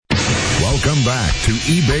Welcome back to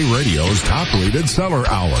eBay Radio's Top Rated Seller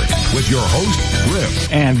Hour with your host,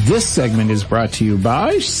 Griff. And this segment is brought to you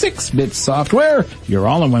by 6-Bit Software, your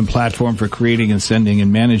all-in-one platform for creating and sending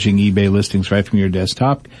and managing eBay listings right from your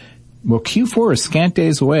desktop. Well, Q4 is scant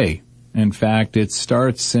days away. In fact, it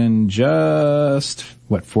starts in just,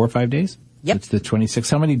 4 or 5 days? Yep. It's the 26th.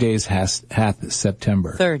 How many days hath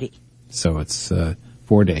September? 30. So it's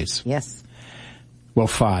 4 days. Yes. Well,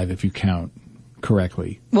 5 if you count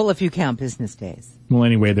correctly. Well, if you count business days. Well,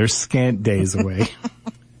 anyway, they're scant days away.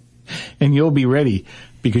 And you'll be ready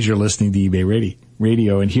because you're listening to eBay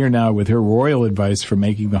Radio. And here now with her royal advice for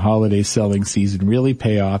making the holiday selling season really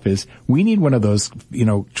pay off is we need one of those,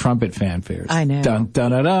 trumpet fanfares. I know. Dun, dun,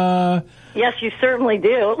 dun, dun. Yes, you certainly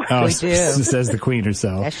do. Oh, We do. says the queen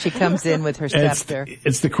herself. As she comes in with her scepter.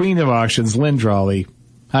 It's the queen of auctions, Lynn Drawley.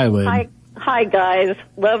 Hi, Lynn. Hi, guys.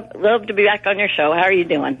 Love to be back on your show. How are you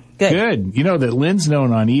doing? Good. You know that Lynn's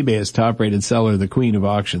known on eBay as top-rated seller, the queen of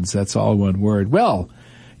auctions. That's all one word. Well,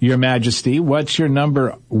 Your Majesty, what's your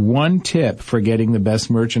number one tip for getting the best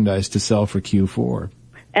merchandise to sell for Q4?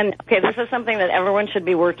 And, okay, this is something that everyone should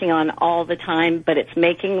be working on all the time, but it's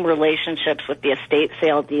making relationships with the estate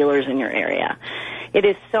sale dealers in your area. It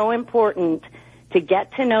is so important to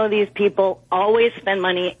get to know these people, always spend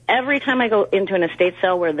money. Every time I go into an estate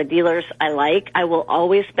sale where the dealers I like, I will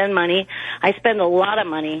always spend money. I spend a lot of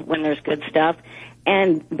money when there's good stuff,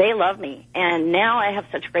 and they love me. And now I have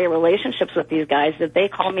such great relationships with these guys that they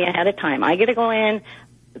call me ahead of time. I get to go in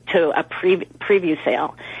to a preview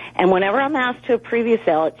sale. And whenever I'm asked to a preview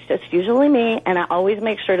sale, it's just usually me, and I always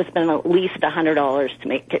make sure to spend at least $100 to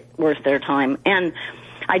make it worth their time. And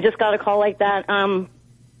I just got a call like that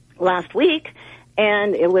last week.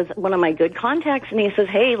 And it was one of my good contacts, and he says,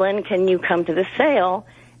 "Hey, Lynn, can you come to this sale?"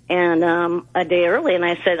 And a day early, and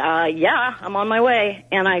I said, "Yeah, I'm on my way."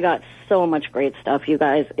 And I got so much great stuff, you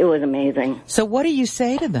guys. It was amazing. So what do you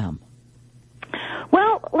say to them?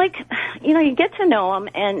 Well, you get to know them,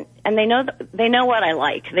 and they know what I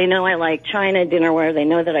like. They know I like China dinnerware. They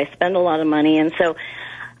know that I spend a lot of money, and so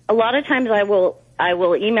a lot of times I will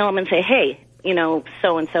email them and say, "Hey,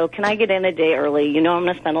 so-and-so, can I get in a day early? I'm going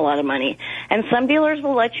to spend a lot of money." And some dealers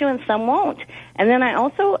will let you and some won't. And then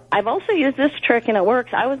I've also used this trick, and it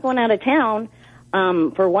works. I was going out of town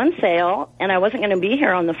for one sale, and I wasn't going to be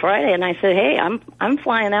here on the Friday, and I said, "Hey, I'm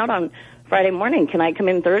flying out on Friday morning. Can I come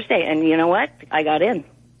in Thursday?" And you know what? I got in.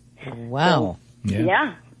 Wow. So,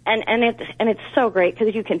 yeah. And it's so great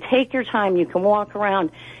because you can take your time, you can walk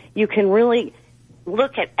around, you can really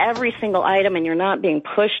look at every single item, and you're not being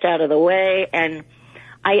pushed out of the way. And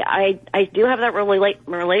I do have that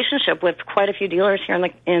relationship with quite a few dealers here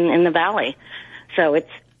in the Valley, so it's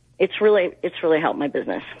really helped my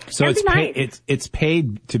business. So it's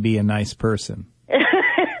paid to be a nice person.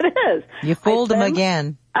 It is. You fooled them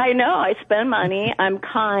again. I know. I spend money. I'm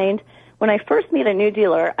kind. When I first meet a new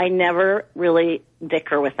dealer, I never really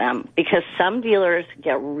dicker with them because some dealers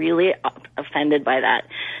get really offended by that.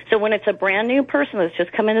 So when it's a brand new person that's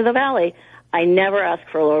just come into the Valley, I never ask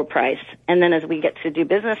for a lower price. And then as we get to do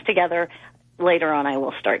business together, later on I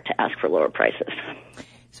will start to ask for lower prices.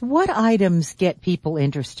 So what items get people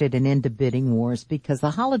interested and into bidding wars? Because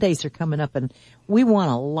the holidays are coming up and we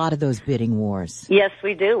want a lot of those bidding wars. Yes,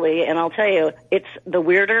 we do, Lee. And I'll tell you, it's the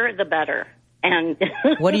weirder, the better. And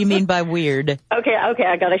what do you mean by weird? Okay,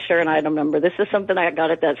 I got to share an item number. This is something I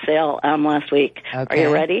got at that sale last week. Okay. Are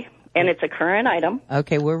you ready? And it's a current item.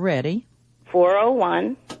 Okay, we're ready.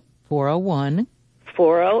 401. 401.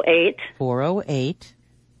 408. 408.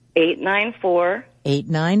 894.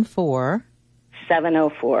 894.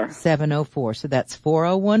 704. 704. So that's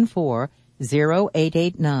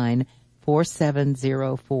 4014-0889.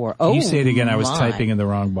 4704. Can you say it again? I was typing in the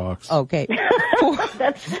wrong box. Okay.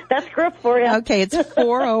 That's Griff for you. Okay, it's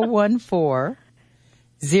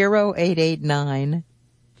 4014-0889.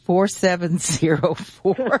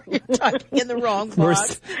 4704. You're typing in the wrong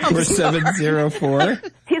box. 4704.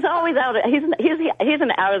 He's always he's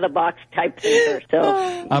an out of the box type thinker,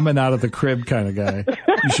 so I'm an out of the crib kind of guy.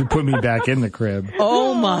 You should put me back in the crib.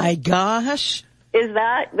 Oh my gosh. Is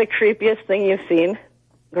that the creepiest thing you've seen,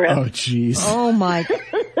 Griff? Oh jeez. Oh my.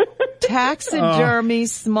 Taxidermy,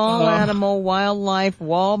 small animal, wildlife,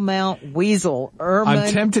 wall mount, weasel, ermine.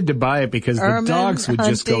 I'm tempted to buy it because the dogs would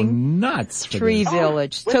just go nuts for Tree this.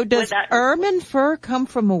 Village. So does ermine fur come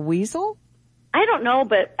from a weasel? I don't know,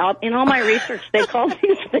 but in all my research, they call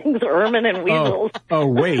these things ermine and weasels. Oh,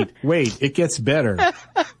 wait. It gets better.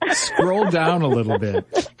 Scroll down a little bit.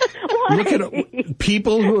 Why? Look at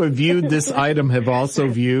people who have viewed this item have also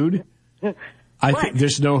viewed. I think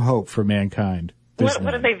there's no hope for mankind.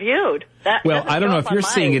 What have they viewed? Well, I don't know if you're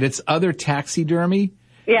seeing it. It's other taxidermy.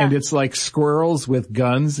 Yeah. And it's like squirrels with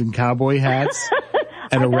guns and cowboy hats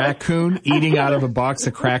and a raccoon eating out of a box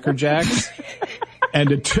of Cracker Jacks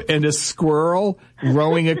and a squirrel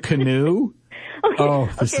rowing a canoe. Okay, oh,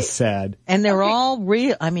 this is sad. And they're all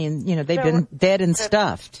real. I mean, they've been dead and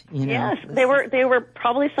stuffed. Yes, they were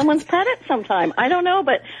probably someone's pet at some time. I don't know,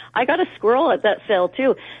 but I got a squirrel at that sale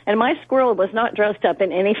too, and my squirrel was not dressed up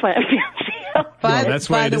in any fancy outfit. Well, that's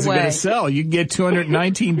why it isn't going to sell. You can get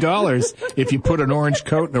 $219 if you put an orange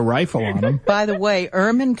coat and a rifle on them. By the way,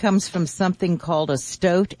 ermine comes from something called a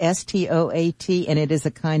stoat, S-T-O-A-T, and it is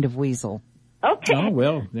a kind of weasel. Okay. Oh,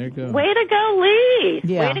 well, there you go. Way to go, Lee.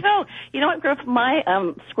 Yeah. Way to go. You know what, Griff? My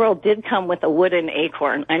squirrel did come with a wooden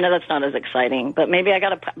acorn. I know that's not as exciting, but maybe I got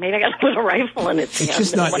to put a rifle in its hand. It's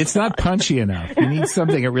just not. It's not punchy enough. You need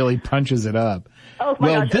something that really punches it up. Oh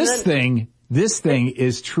my gosh. This thing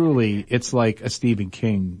is truly. It's like a Stephen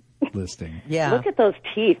King listing. Yeah. Look at those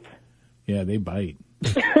teeth. Yeah, they bite.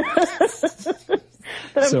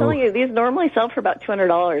 But I'm telling you, these normally sell for about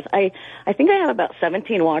 $200. I think I have about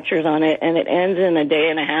 17 watchers on it, and it ends in a day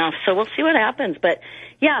and a half. So we'll see what happens. But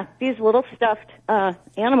yeah, these little stuffed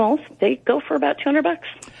animals, they go for about $200.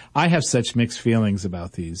 I have such mixed feelings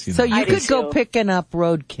about these. So you could go too. picking up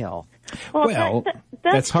roadkill. Well,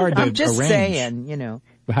 that's hard to I'm just arrange. saying,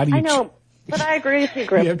 How do you? I know, but I agree with you,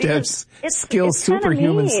 Griff. You have to have skills,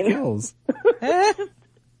 superhuman skills.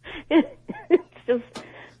 It's just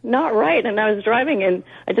not right. And I was driving, and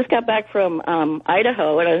I just got back from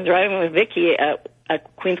Idaho, and I was driving with Vicky, a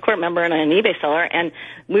Queen's Court member and an eBay seller, and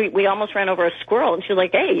we almost ran over a squirrel, and she's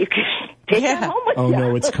like, hey, you can take it home with you. Oh,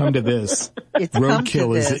 no, it's come to this.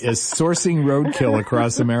 Roadkill is sourcing roadkill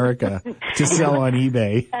across America to sell on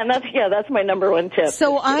eBay. And that's my number one tip.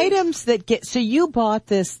 So items that so you bought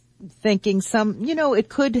this thinking it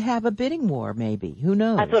could have a bidding war maybe. Who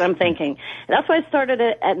knows? That's what I'm thinking. That's why I started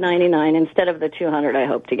it at $99 instead of the $200 I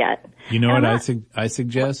hope to get. You know what I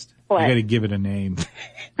suggest? What? You got to give it a name.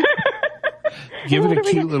 Give it a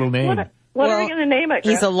cute little name. What are we going to name it?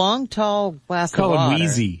 He's a long, tall glass of water. Call him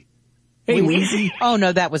Wheezy. Hey, Wheezy. Oh,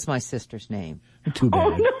 no, that was my sister's name. Too bad.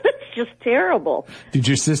 Oh, no, that's just terrible. Did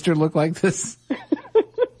your sister look like this?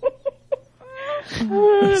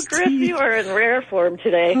 Oh, Griff, you are in rare form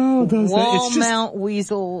today. Oh, Wall-mount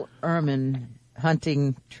weasel ermine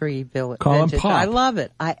hunting tree village. Call him Pop. I love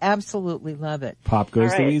it. I absolutely love it. Pop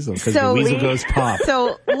goes the weasel, because the weasel goes pop.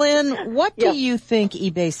 So, Lynn, what do you think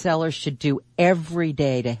eBay sellers should do every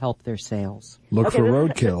day to help their sales? Look for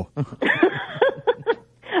roadkill.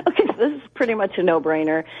 Okay, so this is pretty much a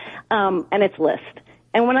no-brainer, and it's list.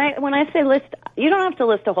 And when I say list, you don't have to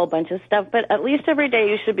list a whole bunch of stuff, but at least every day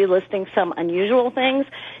you should be listing some unusual things.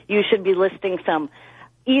 You should be listing some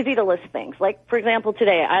easy to list things. Like, for example,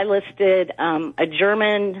 today I listed a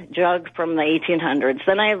German jug from the 1800s.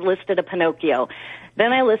 Then I listed a Pinocchio.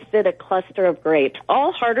 Then I listed a cluster of grapes.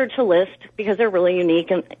 All harder to list because they're really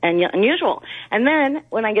unique and unusual. And then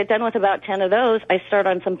when I get done with about 10 of those, I start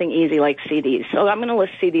on something easy like CDs. So I'm going to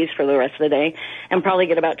list CDs for the rest of the day and probably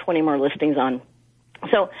get about 20 more listings on.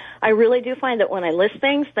 So I really do find that when I list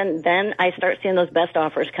things, then I start seeing those best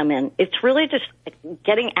offers come in. It's really just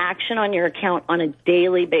getting action on your account on a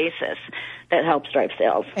daily basis that helps drive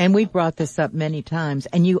sales. And we brought this up many times,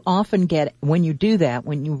 and you often get, when you do that,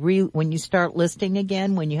 when you start listing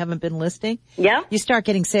again, when you haven't been listing, you start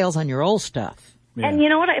getting sales on your old stuff. Yeah. And you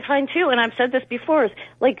know what I find too, and I've said this before, is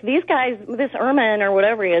like these guys, this Ermine or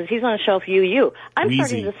whatever he is, he's on Shelf UU. I'm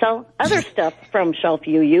starting to sell other stuff from Shelf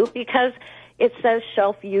UU because it says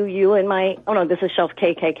Shelf UU in my, oh no, this is Shelf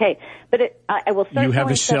KKK. But I will start. You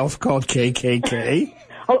have a shelf called KKK?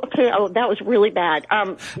 Oh, okay. Oh, that was really bad.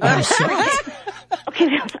 I'm sorry. Okay,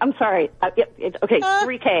 I'm sorry. Okay,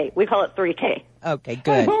 3K. We call it 3K. Okay,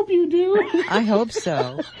 good. I hope you do. I hope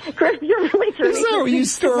so. Chris, you're really turning. Is that where you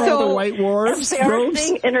store all the white wars?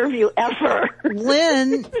 Embarrassing interview ever.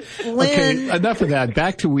 Lynn. Okay, enough of that.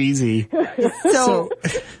 Back to Wheezy. So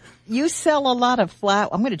you sell a lot of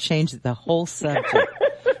I'm going to change the whole subject.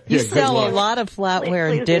 You sell a lot of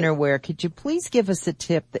flatware and dinnerware. Could you please give us a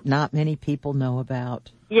tip that not many people know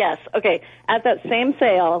about? Yes. Okay. At that same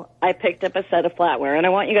sale, I picked up a set of flatware, and I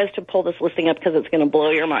want you guys to pull this listing up because it's going to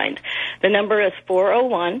blow your mind. The number is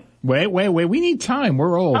 401. Wait. We need time.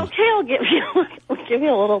 We're old. Okay, I'll give you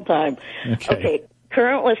a little time. Okay.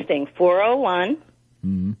 Current listing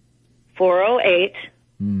 401 408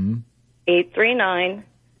 839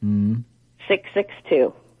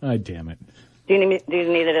 662. Oh, damn it. Do you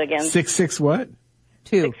need it again? 66 what?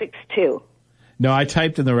 662. No, I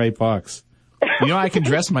typed in the right box. You know, I can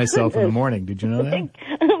dress myself in the morning. Did you know that?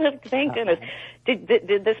 Thank goodness.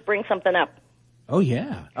 Did this bring something up? Oh,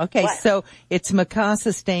 yeah. Okay, so it's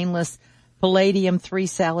Mikasa stainless Palladium 3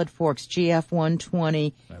 salad forks,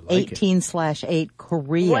 GF120, 18/8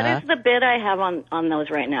 Korea. What is the bid I have on those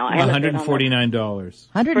right now? $149.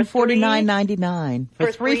 $149.99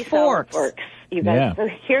 for 3 forks. You guys. Yeah. So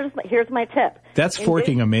here's my tip. That's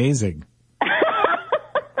forking amazing.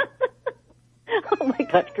 Oh my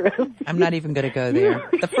gosh, Chris. I'm not even going to go there.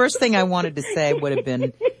 The first thing I wanted to say would have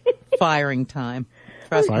been firing time.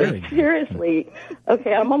 Trust me. Seriously.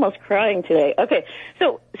 Okay, I'm almost crying today. Okay,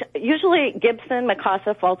 so usually Gibson,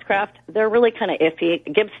 Mikasa, Falscraft, they're really kind of iffy.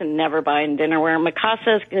 Gibson never buying dinnerware.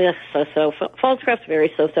 Mikasa's so-so. Falscraft's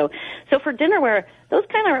very so-so. So for dinnerware, those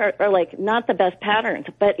kind of are like not the best patterns.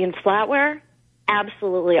 But in flatware,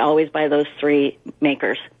 absolutely always buy those 3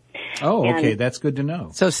 makers. Oh, okay. That's good to know.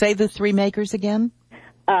 So say the 3 makers again.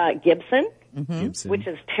 Gibson. Mm-hmm. Gibson. Which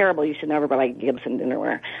is terrible. You should never buy Gibson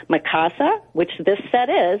dinnerware. Mikasa, which this set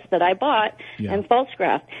is that I bought, and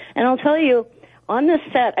Falscraft. And I'll tell you, on this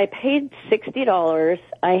set, I paid $60.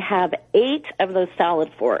 I have 8 of those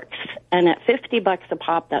salad forks, and at $50 a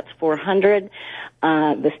pop, that's $400.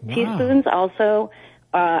 Teaspoons also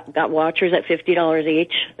got watchers at $50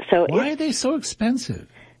 each. So why are they so expensive?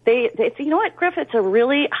 You know what, Griff? It's a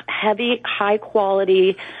really heavy, high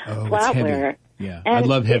quality flatware. Yeah, I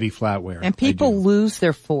love heavy flatware. And people lose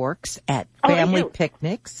their forks at family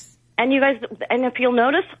picnics. And you guys, and if you'll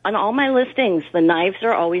notice on all my listings, the knives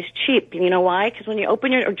are always cheap. You know why? Because when you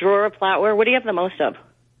open your drawer of flatware, what do you have the most of?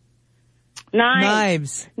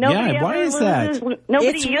 Knives. Why is that?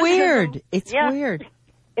 It's weird. It's weird.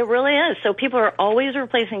 It really is. So people are always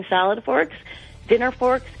replacing salad forks, dinner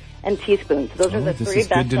forks, and teaspoons. Those are the 3 best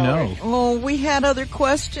sellers. Good to know. Oh, we had other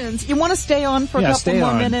questions. You want to stay on for a couple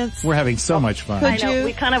more minutes? We're having so much fun. I know.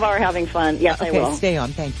 We kind of are having fun. Yes, I will. Okay, stay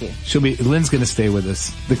on. Thank you. Lynn's going to stay with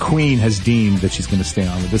us. The Queen has deemed that she's going to stay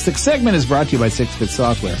on with us. The segment is brought to you by 6-Bit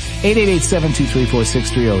Software.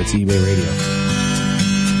 888-723-4630. It's eBay Radio.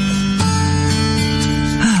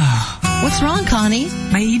 What's wrong, Connie?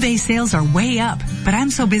 My eBay sales are way up, but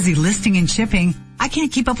I'm so busy listing and shipping, I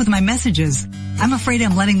can't keep up with my messages. I'm afraid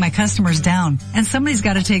I'm letting my customers down, and somebody's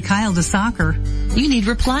got to take Kyle to soccer. You need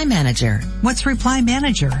Reply Manager. What's Reply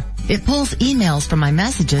Manager? It pulls emails from my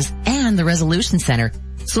messages and the Resolution Center,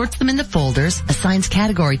 sorts them into folders, assigns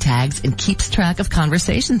category tags, and keeps track of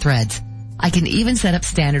conversation threads. I can even set up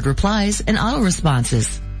standard replies and auto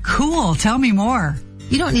responses. Cool. Tell me more.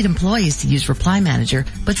 You don't need employees to use Reply Manager,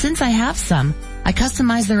 but since I have some, I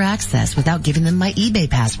customize their access without giving them my eBay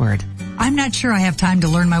password. I'm not sure I have time to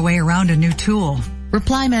learn my way around a new tool.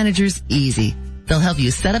 Reply Manager's easy. They'll help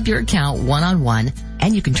you set up your account one-on-one,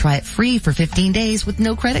 and you can try it free for 15 days with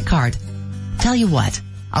no credit card. Tell you what,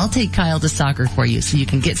 I'll take Kyle to soccer for you so you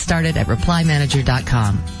can get started at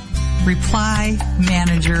ReplyManager.com.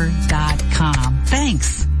 ReplyManager.com.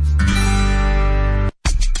 Thanks.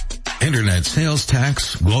 Internet sales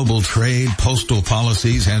tax, global trade, postal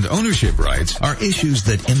policies, and ownership rights are issues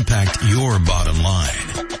that impact your bottom line.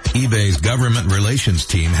 eBay's government relations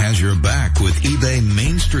team has your back with eBay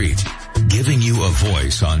Main Street, giving you a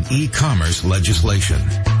voice on e-commerce legislation.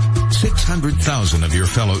 600,000 of your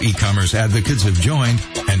fellow e-commerce advocates have joined,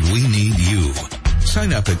 and we need you.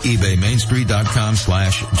 Sign up at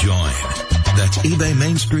ebaymainstreet.com/join. That's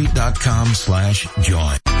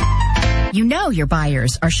ebaymainstreet.com/join. You know your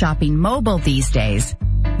buyers are shopping mobile these days.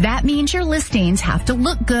 That means your listings have to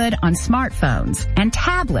look good on smartphones and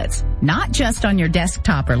tablets, not just on your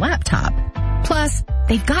desktop or laptop. Plus,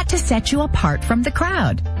 they've got to set you apart from the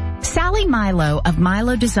crowd. Sally Milo of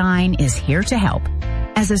Milo Design is here to help.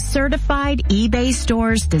 As a certified eBay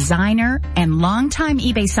Stores designer and longtime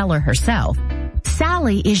eBay seller herself,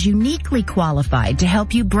 Sally is uniquely qualified to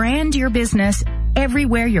help you brand your business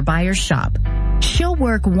everywhere your buyers shop. She'll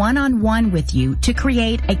work one-on-one with you to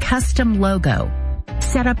create a custom logo,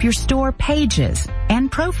 set up your store pages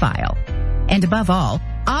and profile, and above all,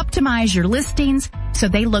 optimize your listings so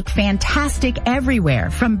they look fantastic everywhere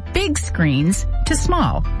from big screens to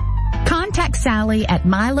small. Contact Sally at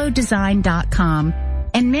milodesign.com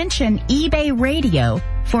and mention eBay Radio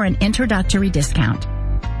for an introductory discount.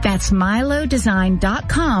 That's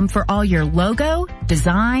milodesign.com for all your logo,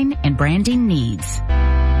 design, and branding needs.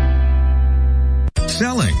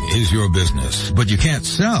 Selling is your business, but you can't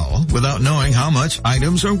sell without knowing how much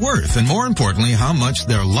items are worth, and more importantly, how much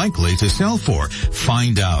they're likely to sell for.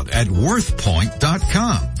 Find out at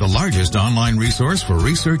worthpoint.com, the largest online resource for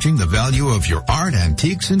researching the value of your art,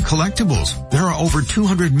 antiques, and collectibles. There are over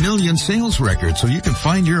 200 million sales records, so you can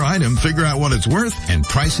find your item, figure out what it's worth, and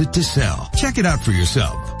price it to sell. Check it out for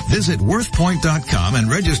yourself. Visit worthpoint.com and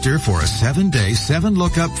register for a 7-day,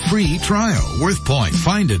 7-lookup free trial. WorthPoint.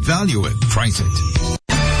 Find it, value it, price it.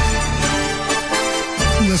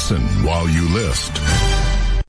 Listen while you list.